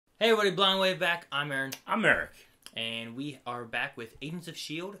Hey everybody, Blind Wave back. I'm Aaron. I'm Eric. And we are back with Agents of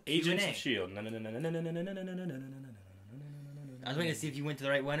S.h.i.e.L.D. Agents of S.h.i.e.L.D. I was waiting to see if you went to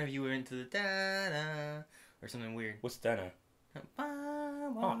the right one or if you went to the da-da or something weird. What's Dana?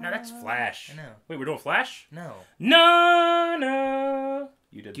 Oh, no, that's Flash. I know. Wait, we're doing Flash? No. No.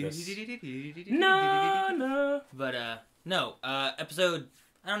 You did this. No. But, no. Episode...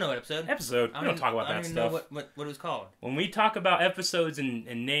 I don't know what episode. We don't talk about that stuff. I don't even know what it was called. When we talk about episodes and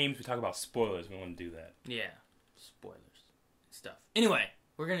names, we talk about spoilers. We want to do that. Yeah. Spoilers. Stuff. Anyway,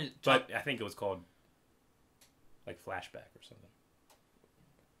 we're going to talk... But I think it was called, like, Flashback or something.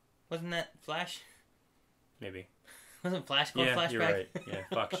 Wasn't that Flash? Maybe. Wasn't Flash called Flashback? You're right. Yeah,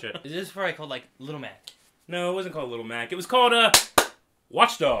 fuck shit. Is this probably called, like, Little Mac? No, it wasn't called Little Mac. It was called,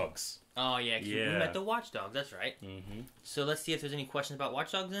 Watchdogs. Oh, yeah. We met the Watchdogs. That's right. Mm-hmm. So let's see if there's any questions about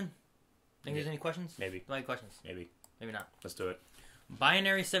Watchdogs then. Think there's any questions? Maybe. Like questions? Maybe. Maybe not. Let's do it.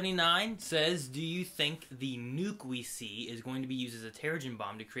 Binary79 says, do you think the nuke we see is going to be used as a Terrigen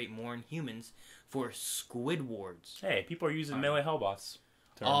bomb to create more Inhumans for Squidwards? Hey, people are using melee Hellbots.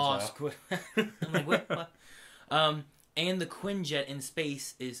 Oh, Squid... I'm like, what? And the Quinjet in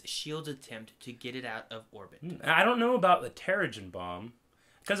space is S.h.i.e.L.D.'s attempt to get it out of orbit. I don't know about the Terrigen bomb.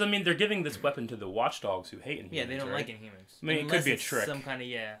 Because, I mean, they're giving this weapon to the Watchdogs who hate Inhumans. Yeah, they don't right? like Inhumans. I mean, it could be a trick. Some kind of,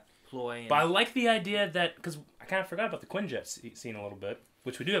 ploy. But I like the idea that... Because I kind of forgot about the Quinjet scene a little bit.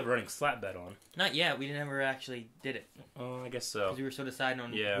 Which we do have a running slap bet on. Not yet. We never actually did it. Oh, I guess so. Because we were still deciding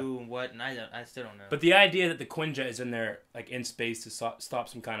on who and what, and I still don't know. But the idea that the Quinjet is in there, like, in space to stop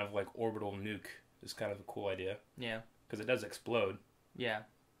some kind of, like, orbital nuke is kind of a cool idea. Yeah. Because it does explode. Yeah.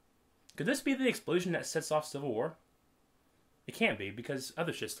 Could this be the explosion that sets off Civil War? It can't be, because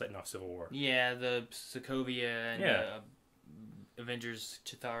other shit's setting off Civil War. Yeah, the Sokovia and the Avengers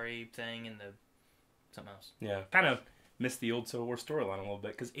Chitauri thing and the something else. Yeah, kind of missed the old Civil War storyline a little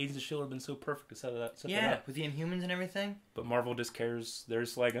bit, because Agents of S.h.i.e.L.D. have been so perfect to set that up. With the Inhumans and everything. But Marvel just cares,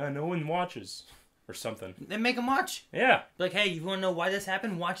 there's like, no one watches, or something. Then make them watch. Yeah. Like, hey, you want to know why this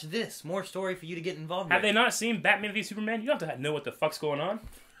happened? Watch this. More story for you to get involved with. Have they not seen Batman v Superman? You don't have to know what the fuck's going on.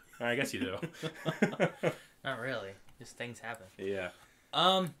 I guess you do. Not really. Just things happen. Yeah.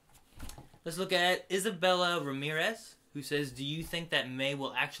 Let's look at Isabella Ramirez, who says, do you think that May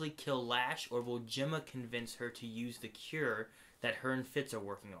will actually kill Lash, or will Gemma convince her to use the cure that her and Fitz are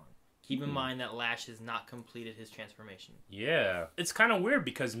working on? Keep in mind that Lash has not completed his transformation. Yeah. It's kind of weird,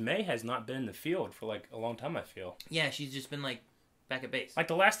 because May has not been in the field for, like, a long time, I feel. Yeah, she's just been, like, back at base. Like,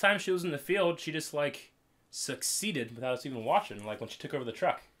 the last time she was in the field, she just, like, succeeded without us even watching, like, when she took over the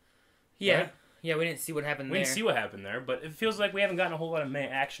truck. Yeah. Right? Yeah, we didn't see what happened there. We didn't see what happened there, but it feels like we haven't gotten a whole lot of May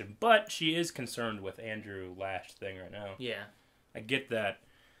action. But she is concerned with Andrew Lash thing right now. Yeah. I get that.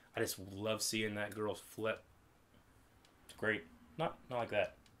 I just love seeing that girl's flip. It's great. Not like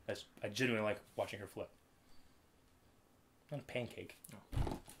that. I genuinely like watching her flip. Not a pancake.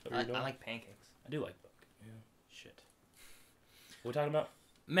 Oh. I like pancakes. I do like book. Yeah. Shit. What are we talking about?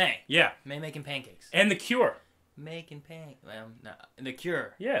 May. Yeah. May making pancakes. And The Cure. Making pancakes. Well, no. The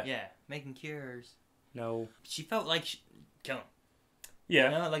Cure. Yeah. Yeah. Making cures. No. She felt like kill him. Yeah.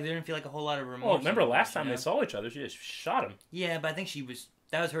 You know? Like, there didn't feel like a whole lot of remorse. Well, remember last time they saw each other, she just shot him. Yeah, but I think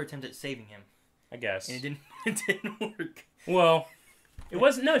that was her attempt at saving him. I guess. And it didn't work. Well, it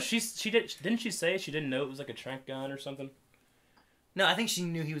wasn't. No, didn't she say she didn't know it was like a trank gun or something? No, I think she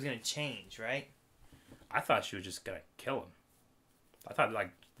knew he was going to change, right? I thought she was just going to kill him. I thought,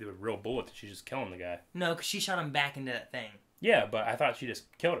 like, they were real bullets. She's just killing the guy. No, because she shot him back into that thing. Yeah, but I thought she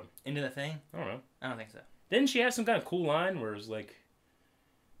just killed him. Into the thing? I don't know. I don't think so. Didn't she have some kind of cool line where it was like...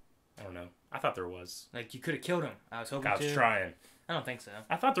 I don't know. I thought there was. Like, you could have killed him. I was hoping to. I was trying. I don't think so.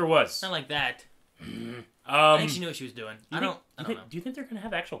 I thought there was. Not like that. I think she knew what she was doing. I don't know. Do you think they're going to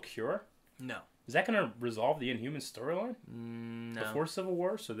have actual cure? No. Is that going to resolve the Inhuman storyline? No. Before Civil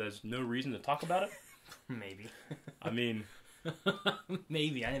War, so there's no reason to talk about it? Maybe. I mean...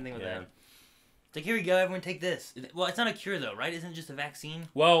 Maybe. I didn't think of that. It's like, here we go, everyone take this. Well, it's not a cure, though, right? Isn't it just a vaccine?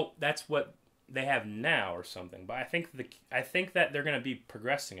 Well, that's what they have now or something. But I think that they're going to be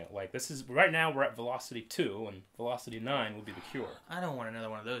progressing it. Like, this is... Right now, we're at Velocity 2, and Velocity 9 will be the cure. I don't want another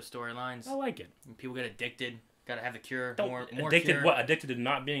one of those storylines. I like it. People get addicted. Gotta have the cure. More addicted cure. What? Addicted to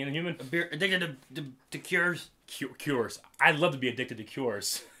not being Inhuman? Addicted to cures. Cures. I'd love to be addicted to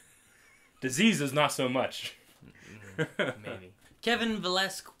cures. Diseases, not so much. Maybe. Kevin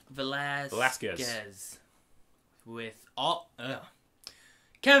Velasquez.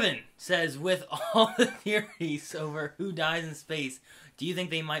 Kevin says, with all the theories over who dies in space, do you think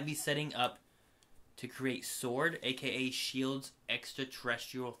they might be setting up to create S.w.o.r.D., aka S.h.i.e.L.D.'s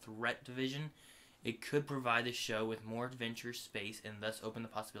extraterrestrial threat division, It could provide the show with more adventure, space, and thus open the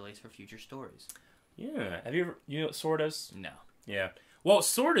possibilities for future stories. Yeah. Have you ever, you know what S.h.i.e.l.d. is? No. Yeah. Well,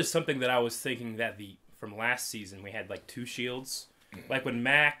 S.h.i.e.l.d. is something that I was thinking that from last season, we had like 2 shields. Like when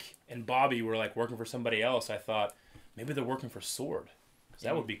Mac and Bobby were like working for somebody else, I thought maybe they're working for S.h.i.e.l.d. Because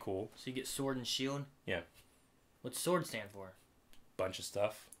that would be cool. So you get sword and shield? Yeah. What's sword stand for? Bunch of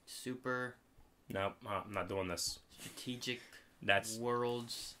stuff. Super. No, I'm not doing this. Strategic. That's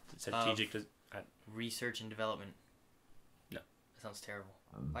worlds. strategic. Research and development. No. That sounds terrible.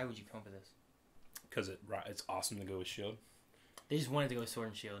 Why would you come up with this? Because it's awesome to go with S.h.i.e.l.D. They just wanted to go with sword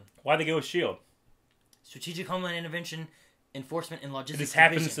and shield. Why'd they go with S.h.i.e.l.D.? Strategic Homeland Intervention, Enforcement, and Logistics. It just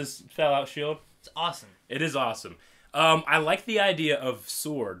happens to spell out S.h.i.e.l.D. It's awesome. It is awesome. I like the idea of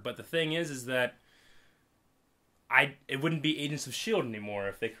sword, but the thing is that it wouldn't be Agents of S.h.i.e.L.D. anymore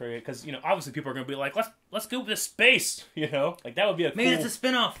if they create, because obviously people are going to be like, let's go to space, like that would be Maybe that's a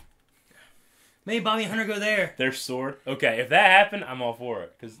spinoff. Maybe Bobby and Hunter go there. Their sword. Okay, if that happened, I'm all for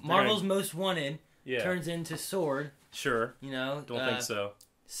it. Because Marvel's Most Wanted turns into Sword. Sure. Don't think so.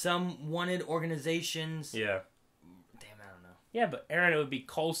 Some wanted organizations. Yeah. Damn, I don't know. Yeah, but Aaron, it would be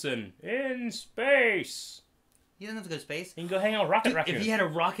Coulson in space. He doesn't have to go to space. He can go hang out with Rocket Raccoon. If he had a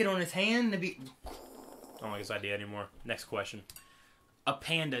rocket on his hand, that'd be... I don't like this idea anymore. Next question. A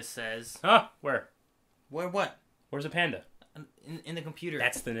panda says... Huh? Where? Where what? Where's a panda? In the computer.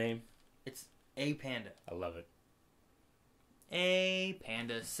 That's the name? It's a panda. I love it. A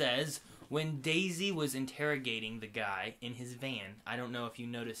panda says... When Daisy was interrogating the guy in his van, I don't know if you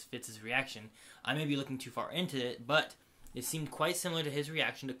noticed Fitz's reaction. I may be looking too far into it, but it seemed quite similar to his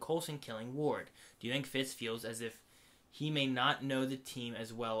reaction to Coulson killing Ward. Do you think Fitz feels as if he may not know the team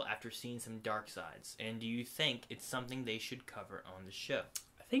as well after seeing some dark sides? And do you think it's something they should cover on the show?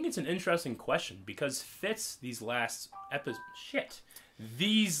 I think it's an interesting question because Fitz these last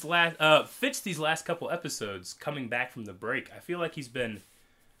couple episodes coming back from the break, I feel like he's been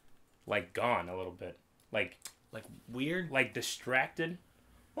like gone a little bit, like weird, like distracted.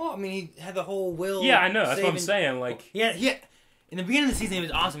 Well, I mean, he had the whole will. Yeah, I know. That's what I'm saying. Like, yeah. In the beginning of the season, he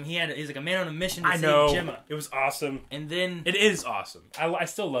was awesome. He's like a man on a mission to save Gemma. It was awesome. And then it is awesome. I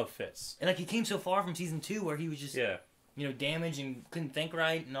still love Fitz. And like he came so far from season 2 where he was just damaged and couldn't think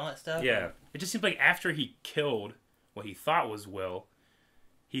right and all that stuff. Yeah, it just seems like after he killed what he thought was Will,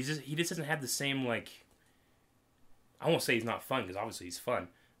 he just doesn't have the same like. I won't say he's not fun because obviously he's fun.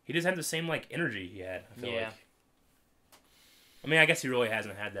 He doesn't have the same like energy he had. I feel like. I mean, I guess he really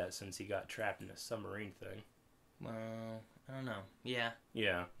hasn't had that since he got trapped in a submarine thing. Well, I don't know. Yeah.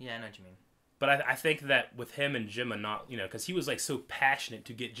 Yeah. Yeah, I know what you mean. But I think that with him and Gemma not, because he was like so passionate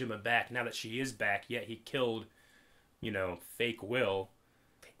to get Gemma back. Now that she is back, yet he killed, fake Will.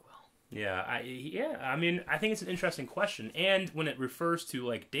 Fake Will. Yeah. I mean, I think it's an interesting question. And when it refers to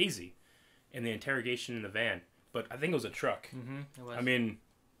like Daisy and the interrogation in the van, but I think it was a truck. Mm-hmm. It was. I mean,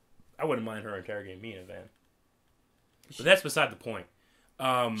 I wouldn't mind her interrogating me in a van. But that's beside the point.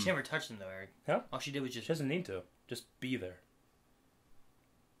 She never touched him, though, Eric. Huh? All she did was just... She doesn't need to. Just be there.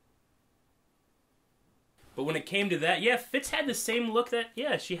 But when it came to that, Fitz had the same look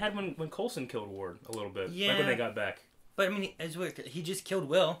that, she had when Coulson killed Ward a little bit. Yeah. Like when they got back. But, I mean, it's weird. He just killed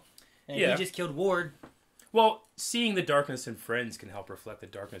Will. And he just killed Ward. Well, seeing the darkness in friends can help reflect the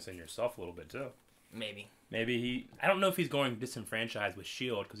darkness in yourself a little bit, too. Maybe I don't know if he's going disenfranchised with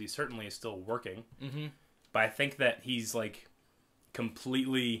S.h.i.e.L.D. because he certainly is still working. Mm-hmm. But I think that he's, like,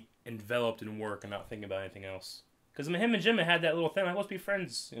 completely enveloped in work and not thinking about anything else. Because him and Gemma had that little thing, like, let's be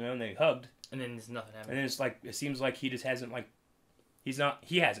friends, and they hugged. And then there's nothing happening. And then it's like, it seems like he just hasn't, like,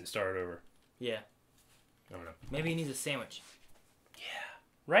 he hasn't started over. Yeah. I don't know. Maybe he needs a sandwich. Yeah.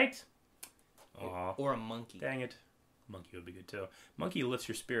 Right? Aww. Or a monkey. Dang it. Monkey would be good, too. Monkey lifts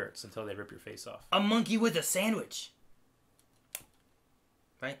your spirits until they rip your face off. A monkey with a sandwich.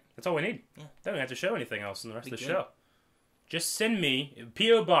 Right? That's all we need. Yeah. Don't have to show anything else in the rest of the good. show. Just send me a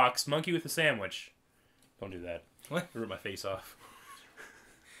P.O. Box, monkey with a sandwich. Don't do that. What? Rip my face off.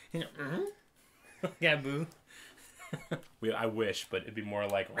 Yeah, boo. I wish, but it'd be more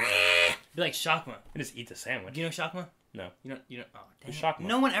like... Be like Shakma. I just eat the sandwich. Do you know Shakma? No. You don't. Oh, dang Who's it. Shakma?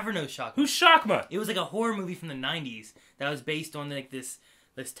 No one ever knows Shakma. Who's Shakma? It was like a horror movie from the 90s that was based on like this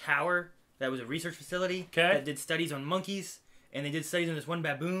tower that was a research facility that did studies on monkeys, and they did studies on this one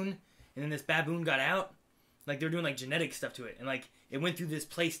baboon, and then this baboon got out. Like they were doing like genetic stuff to it, and like it went through this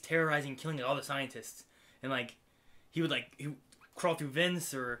place terrorizing, killing all the scientists, and like he would crawl through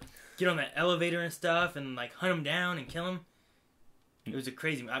vents or get on that elevator and stuff, and like hunt them down and kill them. It was a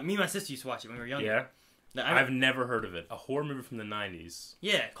crazy. Me and my sister used to watch it when we were younger. Yeah. I've never heard of it. A horror movie from the 90s.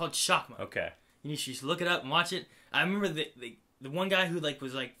 Yeah, called Shakma. Okay. You should look it up and watch it. I remember the one guy who like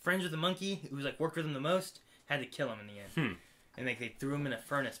was like friends with the monkey, who was like worked with him the most, had to kill him in the end. And like they threw him in a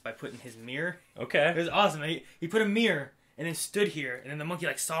furnace by putting his mirror. Okay. It was awesome. He put a mirror and then stood here, and then the monkey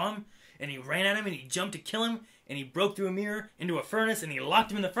like saw him, and he ran at him, and he jumped to kill him, and he broke through a mirror into a furnace, and he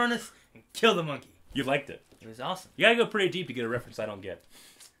locked him in the furnace and killed the monkey. You liked it. It was awesome. You gotta go pretty deep to get a reference I don't get.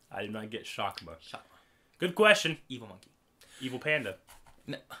 I did not get Shakma. Shakma. Good question. Evil monkey. Evil panda.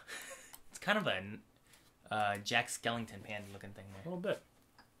 No. It's kind of a Jack Skellington panda looking thing there. A little bit.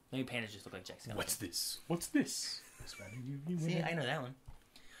 Maybe pandas just look like Jack Skellington. What's this? What's this? See, I know that one.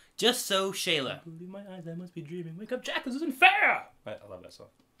 Just so Shayla. Believe my eyes, I must be dreaming. Wake up, Jack, this isn't fair! I love that song.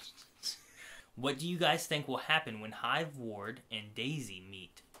 What do you guys think will happen when Hive Ward and Daisy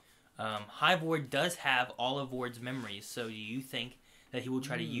meet? Hive Ward does have all of Ward's memories, so do you think that he will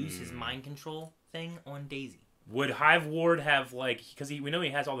try to use his mind control thing on Daisy? Would Hive Ward have, like, because we know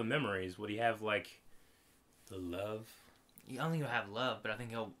he has all the memories, would he have, like, the love? I don't think he'll have love, but I think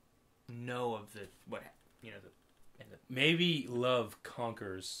he'll know of Maybe love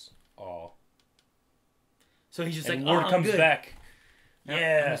conquers all. So he's just and like, Ward comes good. back. No,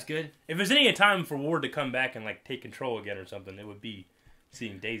 Yeah. that's good. If there's any time for Ward to come back and, like, take control again or something, it would be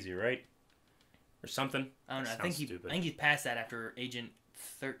seeing Daisy, right? Or something. I don't know. I Sounds think stupid. he's past that after Agent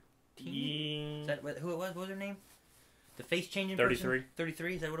 13. Is that who it was? What was her name? The face changing 33. person?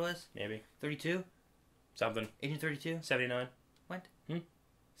 33. Is that what it was? Maybe. 32. Something. Agent 32. 79. What?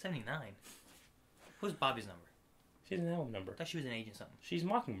 79. What was Bobby's number? She doesn't have a number. I thought she was an agent something. She's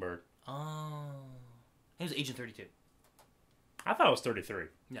Mockingbird. Oh. It was Agent 32. I thought it was 33.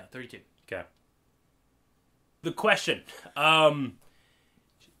 No, 32. Okay. The question. I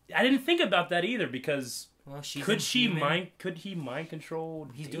didn't think about that either because Well, she's could inhuman. he mind control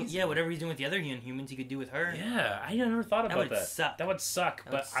He's Daisy? doing, yeah, whatever he's doing with the other Inhumans, he could do with her. Yeah, I never thought about would that. suck. That would suck,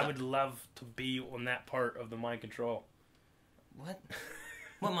 That but would suck. I would love to be on that part of the mind control. What?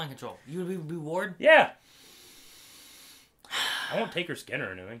 What mind control? You would be Ward? Yeah. I won't take her skin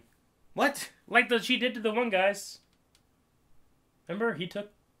or anything. What? Like she did to the one guys. Remember, he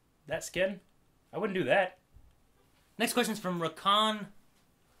took that skin? I wouldn't do that. Next question's from Rakan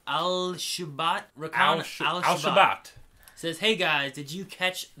Al-Shabat. Al-Shabat. Says, hey guys, did you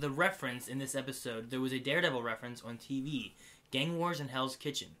catch the reference in this episode? There was a Daredevil reference on TV, Gang Wars and Hell's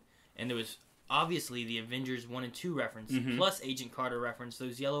Kitchen. And there was obviously the Avengers 1 and 2 reference, plus Agent Carter reference,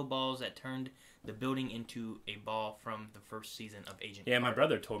 those yellow balls that turned the building into a ball from the first season of Agent Carter. Yeah, my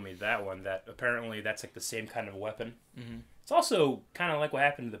brother told me that one, that apparently that's like the same kind of weapon. Mm-hmm. It's also kind of like what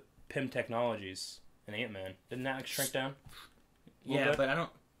happened to the PIM Technologies in Ant-Man. Didn't that like shrink down? Yeah, but I don't...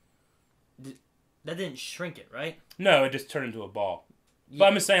 That didn't shrink it, right? No, it just turned into a ball. Yeah. But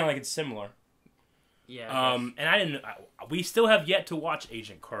I'm just saying, like, it's similar. Yeah. And I didn't... we still have yet to watch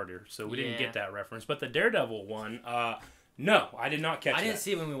Agent Carter, so we didn't get that reference. But the Daredevil one, no, I did not catch that. I didn't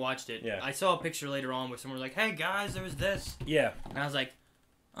see it when we watched it. Yeah. I saw a picture later on where someone was like, hey, guys, there was this. Yeah. And I was like,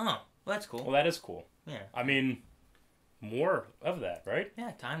 oh, well, that's cool. Well, that is cool. Yeah. I mean, more of that, right? Yeah,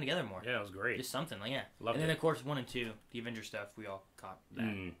 time together more. Yeah, it was great. Just something, like, yeah. Loved and then, it. of course, 1 and 2, the Avenger stuff, we all caught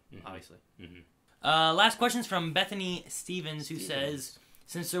that, obviously. Mm-hmm. Last question's from Bethany Stevens, who says,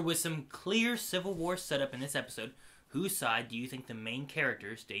 since there was some clear Civil War setup in this episode, whose side do you think the main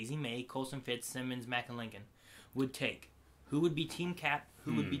characters, Daisy May, Coulson Fitz, Simmons, Mack, and Lincoln, would take? Who would be Team Cap?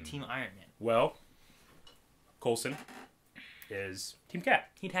 Who would be Team Iron Man? Well, Coulson is Team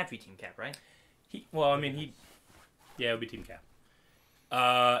Cap. He'd have to be Team Cap, right? Yeah, it would be Team Cap.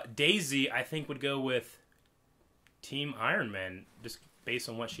 Daisy, I think, would go with Team Iron Man, just based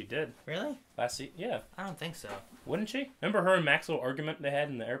on what she did. Really? Last season, yeah. I don't think so. Wouldn't she? Remember her and Max's little argument they had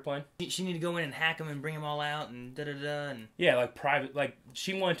in the airplane? She needed to go in and hack them and bring them all out and da-da-da. And... Yeah, like private, like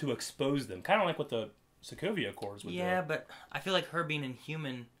she wanted to expose them. Kind of like what the Sokovia Accords would do. Yeah, but I feel like her being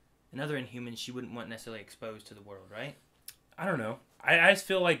Inhuman, another Inhuman, she wouldn't want necessarily exposed to the world, right? I don't know. I just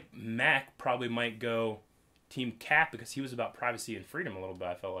feel like Mac probably might go Team Cap because he was about privacy and freedom a little bit,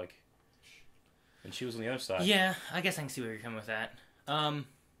 I felt like. And she was on the other side. Yeah, I guess I can see where you're coming with that.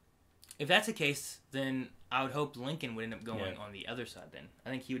 If that's the case, then I would hope Lincoln would end up going on the other side then. I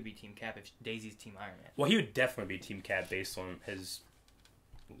think he would be Team Cap if Daisy's Team Iron Man. Well, he would definitely be Team Cap based on his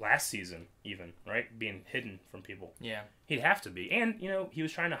last season, even, right? Being hidden from people. Yeah. He'd have to be. And, he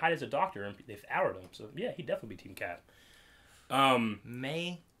was trying to hide as a doctor, and they've outed him. So, yeah, he'd definitely be Team Cap.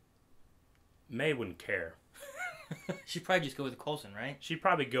 May wouldn't care. She'd probably just go with Coulson, right? She'd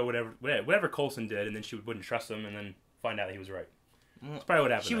probably go whatever Coulson did, and then she wouldn't trust him, and then find out he was right. That's probably what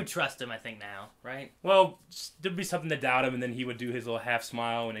happened. She would trust him, I think, now, right? Well, there'd be something to doubt him, and then he would do his little half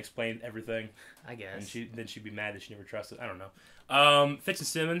smile and explain everything. I guess. And then she'd be mad that she never trusted. I don't know. Fitz and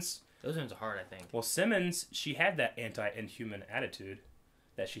Simmons. Those ones are hard, I think. Well, Simmons, she had that anti-Inhuman attitude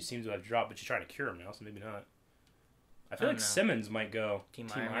that she seems to have dropped, but she's trying to cure him now, so maybe not. I feel like Simmons might go Team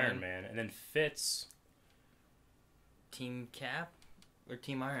Iron Man, and then Fitz... Team Cap? Or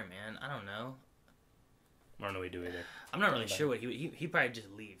Team Iron Man? I don't know. I don't know what he'd do either. I'm not really sure what he'd probably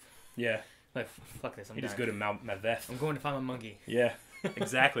just leave. Yeah. Like, fuck this, I'm He'd done. just go to Maveth. I'm going to find my monkey. Yeah.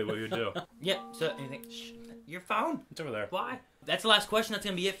 Exactly what he would do. Yeah, so anything... Shh, your phone? It's over there. Why? That's the last question. That's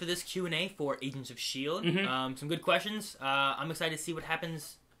going to be it for this Q&A for Agents of S.h.i.e.L.D. Mm-hmm. Some good questions. I'm excited to see what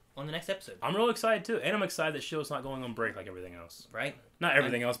happens on the next episode. I'm real excited, too. And I'm excited that S.h.i.e.L.D's not going on break like everything else. Right? Not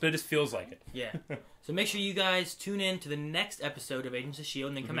everything else, but it just feels like it. Yeah. So make sure you guys tune in to the next episode of Agents of S.h.i.e.L.D.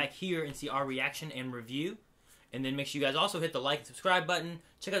 and then come back here and see our reaction and review. And then make sure you guys also hit the like and subscribe button.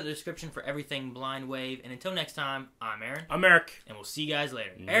 Check out the description for everything Blind Wave. And until next time, I'm Aaron. I'm Eric. And we'll see you guys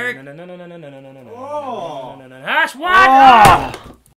later. Eric! Hash, what?